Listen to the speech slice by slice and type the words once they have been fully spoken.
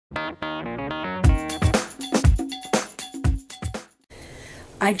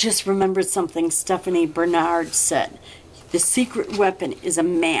I just remembered something Stephanie Bernard said. The secret weapon is a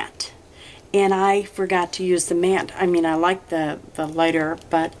mat. And I forgot to use the mat. I mean, I like the lighter,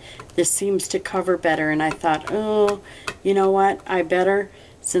 but this seems to cover better. And I thought, oh, you know what? I better,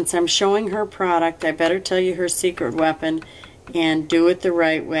 since I'm showing her product, I better tell you her secret weapon and do it the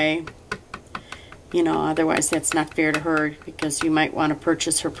right way. You know, otherwise that's not fair to her, because you might want to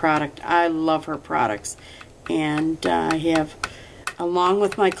purchase her product. I love her products. And I have, along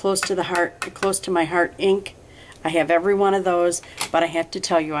with my Close to My Heart ink, I have every one of those, but I have to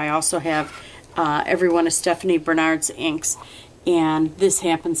tell you, I also have every one of Stephanie Bernard's inks, and this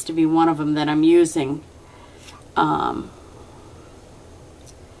happens to be one of them that I'm using.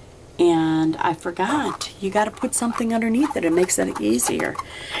 And I forgot. You got to put something underneath it. It makes it easier.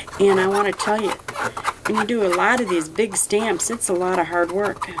 And I want to tell you, when you do a lot of these big stamps, it's a lot of hard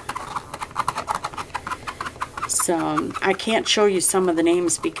work. So I can't show you some of the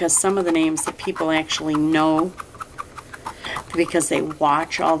names, because some of the names that people actually know because they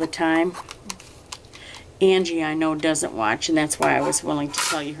watch all the time. Angie, I know, doesn't watch, and that's why I was willing to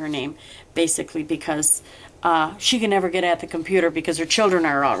tell you her name, basically because she can never get at the computer because her children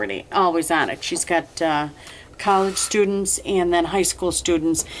are always on it. She's got college students and then high school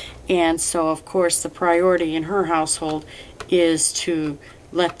students, and so of course the priority in her household is to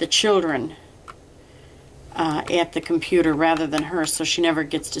let the children at the computer rather than her, so she never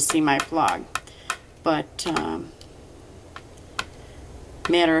gets to see my blog. But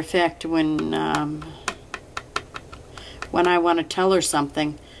matter of fact, when I want to tell her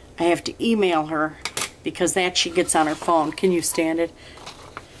something, I have to email her, because that she gets on her phone. Can you stand it?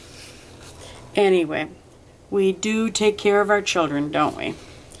 Anyway, we do take care of our children, don't we?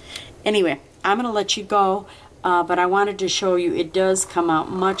 Anyway, I'm going to let you go, but I wanted to show you it does come out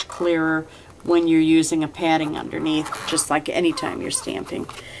much clearer when you're using a padding underneath, just like any time you're stamping.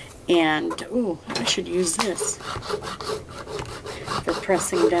 And, ooh, I should use this for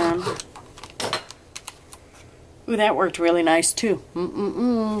pressing down. Ooh, that worked really nice too.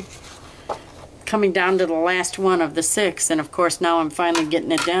 Coming down to the last one of the 6, and of course now I'm finally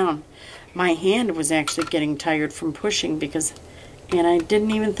getting it down. My hand was actually getting tired from pushing, and I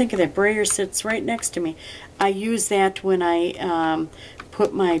didn't even think of that. Brayer sits right next to me. I use that when I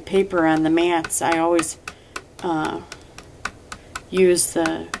put my paper on the mats. I always use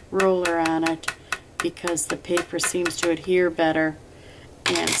the roller on it, because the paper seems to adhere better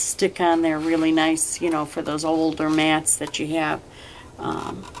and stick on there really nice, you know, for those older mats that you have.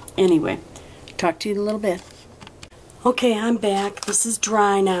 Anyway, talk to you in a little bit. Okay, I'm back. This is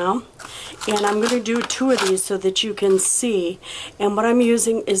dry now, and I'm going to do 2 of these so that you can see. And what I'm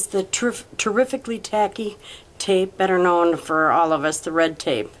using is the Terrifically Tacky tape, better known for all of us, the red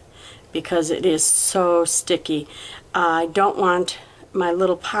tape, because it is so sticky. I don't want my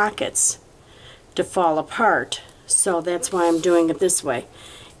little pockets to fall apart, so that's why I'm doing it this way.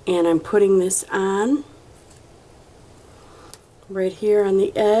 And I'm putting this on right here on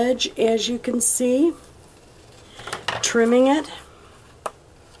the edge, as you can see, trimming it.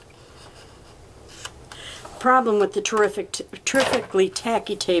 Problem with the Terrifically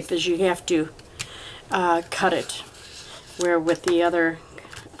Tacky tape is you have to cut it, where with the other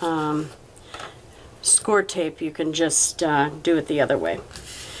score tape you can just do it the other way.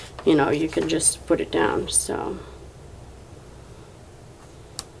 You know, you can just put it down. So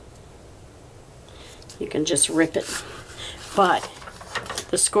you can just rip it. But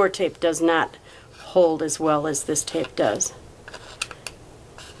the score tape does not hold as well as this tape does.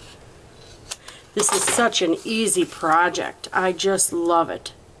 This is such an easy project. I just love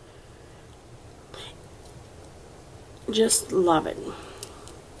it. Just love it.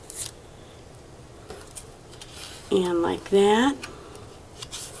 And like that.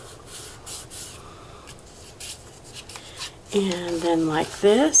 And then like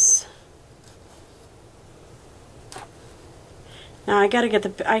this. Now I gotta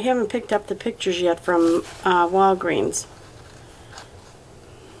get I haven't picked up the pictures yet from Walgreens.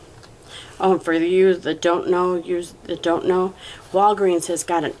 Oh, and for you that don't know, Walgreens has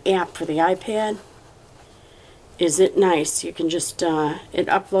got an app for the iPad. Is it nice? You can just, it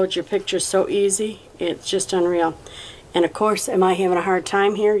uploads your pictures so easy. It's just unreal. And of course, am I having a hard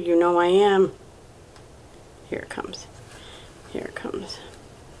time here? You know I am. Here it comes. Here it comes.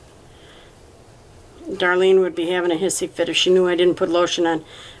 Darlene would be having a hissy fit if she knew I didn't put lotion on.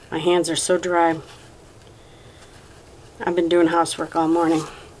 My hands are so dry. I've been doing housework all morning.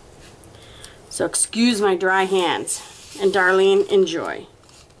 So excuse my dry hands. And Darlene, enjoy.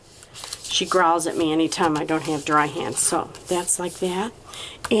 She growls at me anytime I don't have dry hands. So that's like that.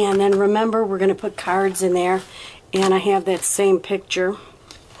 And then remember, we're going to put cards in there. And I have that same picture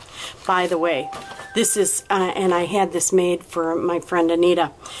By the way, this is, and I had this made for my friend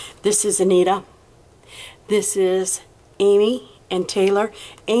Anita. This is Anita. This is Amy and Taylor.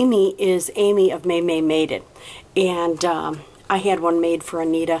 Amy is Amy of May Made It. And I had one made for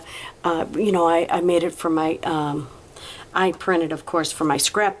Anita. You know, I made it for my, I printed, of course, for my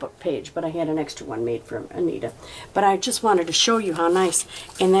scrapbook page, but I had an extra one made for Anita. But I just wanted to show you how nice.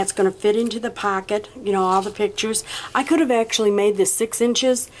 And that's going to fit into the pocket, you know, all the pictures. I could have actually made this 6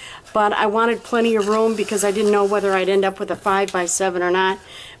 inches, but I wanted plenty of room because I didn't know whether I'd end up with a 5x7 or not.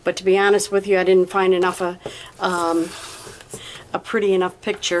 But to be honest with you, I didn't find enough a pretty enough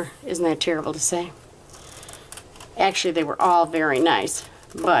picture. Isn't that terrible to say? Actually, they were all very nice,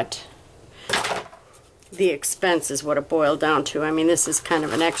 but the expense is what it boiled down to. I mean, this is kind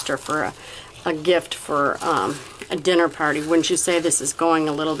of an extra for a gift for a dinner party. Wouldn't you say this is going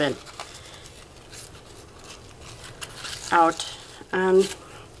a little bit out?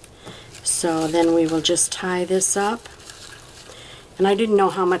 So then we will just tie this up. And I didn't know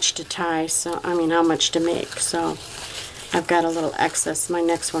how much to tie, so I mean how much to make. So I've got a little excess. My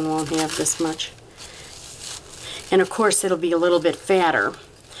next one won't have this much. And of course it'll be a little bit fatter.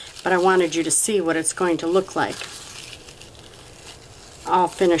 But I wanted you to see what it's going to look like all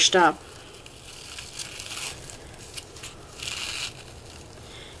finished up.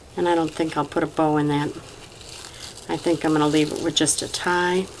 And I don't think I'll put a bow in that. I think I'm going to leave it with just a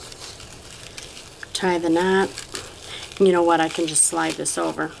tie. Tie the knot. And you know what? I can just slide this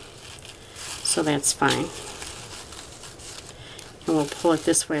over. So that's fine. And we'll pull it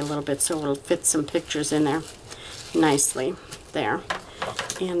this way a little bit so it'll fit some pictures in there nicely. There.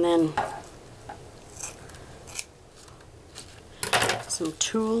 And then some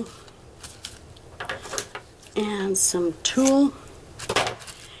tulle and some tulle,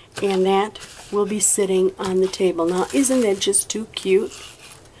 and that will be sitting on the table. Now, isn't that just too cute?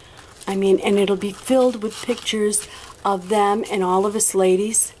 I mean, and it'll be filled with pictures of them and all of us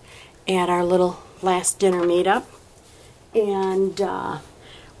ladies at our little last dinner meetup. And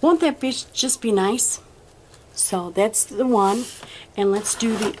won't that just be nice? So that's the one, and let's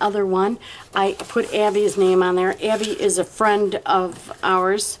do the other one. I put Abby's name on there. Abby is a friend of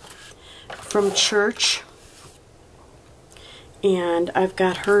ours from church, and I've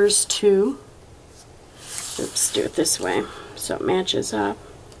got hers too. Let's do it this way so it matches up.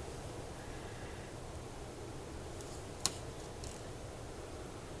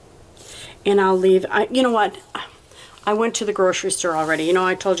 And I'll leave, you know what? I went to the grocery store already. You know,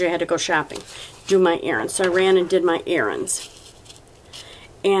 I told you I had to go shopping, do my errands. So I ran and did my errands.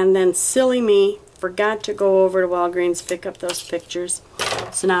 And then silly me forgot to go over to Walgreens, pick up those pictures.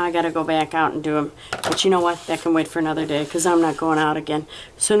 So now I got to go back out and do them. But you know what? That can wait for another day because I'm not going out again.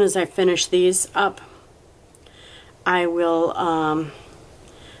 As soon as I finish these up, I will,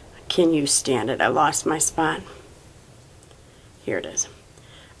 can you stand it? I lost my spot. Here it is.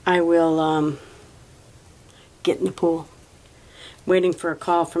 I will, get in the pool. Waiting for a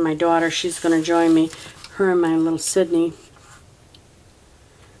call from my daughter. She's going to join me. Her and my little Sydney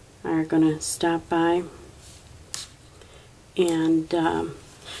are going to stop by. And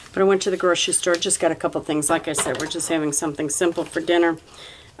but I went to the grocery store. Just got a couple things. Like I said, we're just having something simple for dinner.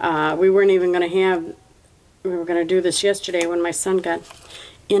 We weren't even going to have. We were going to do this yesterday when my son got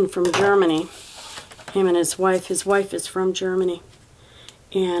in from Germany. Him and his wife. His wife is from Germany.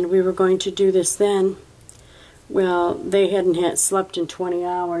 And we were going to do this then. Well, they hadn't slept in 20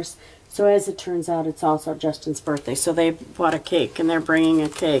 hours. So as it turns out, it's also Justin's birthday. So they bought a cake, and they're bringing a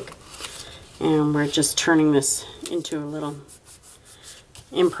cake. And we're just turning this into a little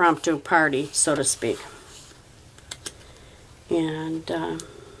impromptu party, so to speak. And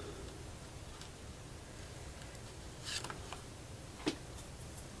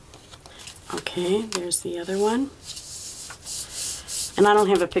okay, there's the other one. And I don't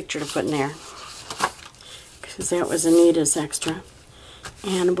have a picture to put in there because that was Anita's extra.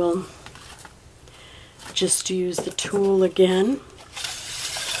 And we'll just use the tulle again.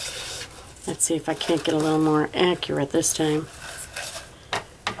 Let's see if I can't get a little more accurate this time.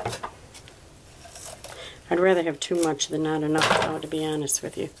 I'd rather have too much than not enough, though, to be honest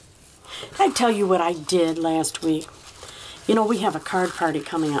with you. I tell you what I did last week. You know, we have a card party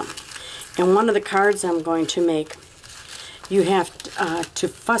coming up. And one of the cards I'm going to make, you have to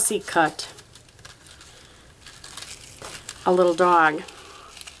fussy cut a little dog.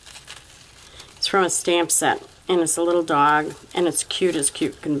 It's from a stamp set, and it's a little dog, and it's cute as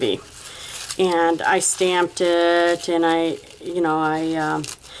cute can be. And I stamped it, and I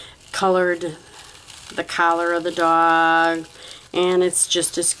colored the collar of the dog, and it's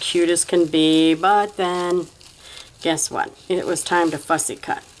just as cute as can be. But then, guess what? It was time to fussy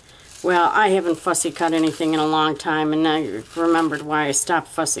cut. Well, I haven't fussy cut anything in a long time, and now you've remembered why I stopped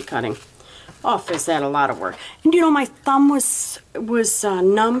fussy cutting. Oh, is that a lot of work? And you know, my thumb was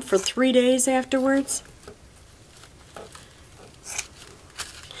numb for 3 days afterwards.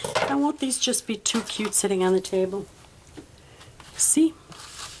 Now, won't these just be too cute sitting on the table? See?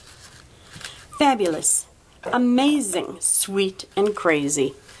 Fabulous, amazing, sweet, and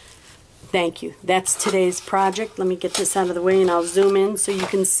crazy. Thank you. That's today's project. Let me get this out of the way and I'll zoom in so you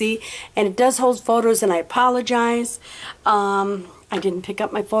can see. And it does hold photos, and I apologize. I didn't pick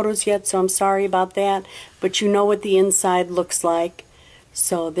up my photos yet, so I'm sorry about that. But you know what the inside looks like.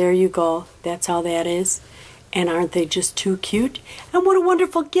 So there you go. That's how that is. And aren't they just too cute? And what a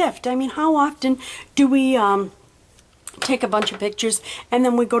wonderful gift. I mean, how often do we take a bunch of pictures and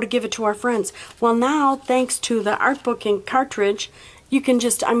then we go to give it to our friends? Well, now, thanks to the Artbooking cartridge, you can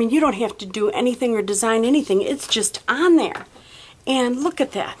just, I mean, you don't have to do anything or design anything. It's just on there. And look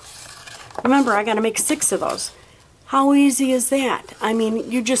at that. Remember, I got to make 6 of those. How easy is that? I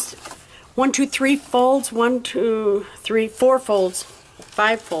mean, you just, 1, 2, 3 folds, 1, 2, 3, 4 folds,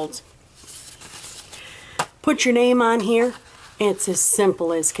 5 folds. Put your name on here. It's as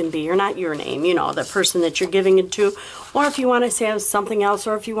simple as can be. Or not your name, you know, the person that you're giving it to. Or if you want to say something else,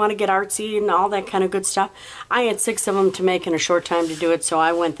 or if you want to get artsy and all that kind of good stuff. I had 6 of them to make in a short time to do it, so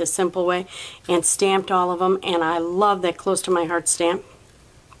I went the simple way and stamped all of them. And I love that close to my heart stamp.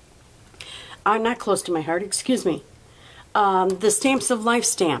 Not close to my heart, excuse me. The Stamps of Life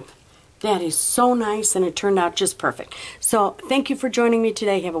stamp. That is so nice, and it turned out just perfect. So thank you for joining me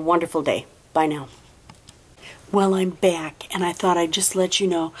today. Have a wonderful day. Bye now. Well, I'm back, and I thought I'd just let you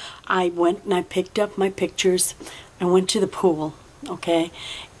know. I went and I picked up my pictures. I went to the pool, okay?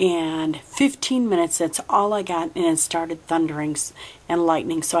 And 15 minutes, that's all I got, and it started thundering and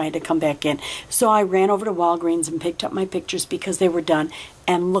lightning, so I had to come back in. So I ran over to Walgreens and picked up my pictures because they were done.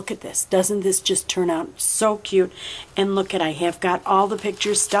 And look at this. Doesn't this just turn out so cute? And look at, I have got all the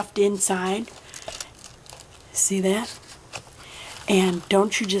pictures stuffed inside. See that? And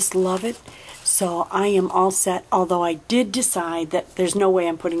don't you just love it? So I am all set, although I did decide that there's no way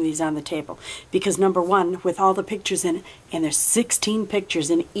I'm putting these on the table. Because number one, with all the pictures in it, and there's 16 pictures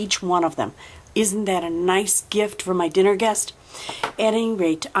in each one of them. Isn't that a nice gift for my dinner guest? At any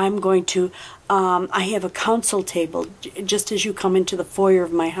rate, I'm going to, I have a council table just as you come into the foyer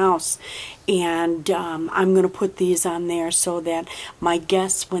of my house. And I'm going to put these on there so that my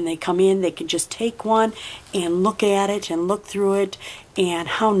guests, when they come in, they can just take one and look at it and look through it. And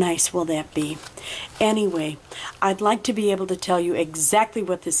how nice will that be? Anyway, I'd like to be able to tell you exactly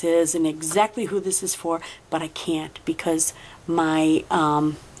what this is and exactly who this is for, but I can't because my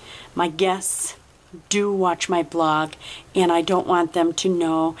guests do watch my blog, and I don't want them to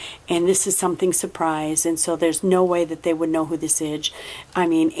know, and this is something surprise, and so there's no way that they would know who this is. I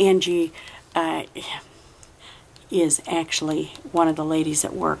mean, Angie is actually one of the ladies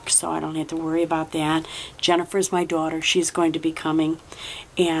at work, so I don't have to worry about that. Jennifer's my daughter. She's going to be coming,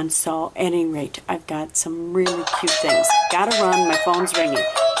 and so at any rate, I've got some really cute things. Gotta run. My phone's ringing.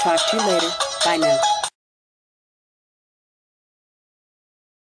 Talk to you later. Bye now.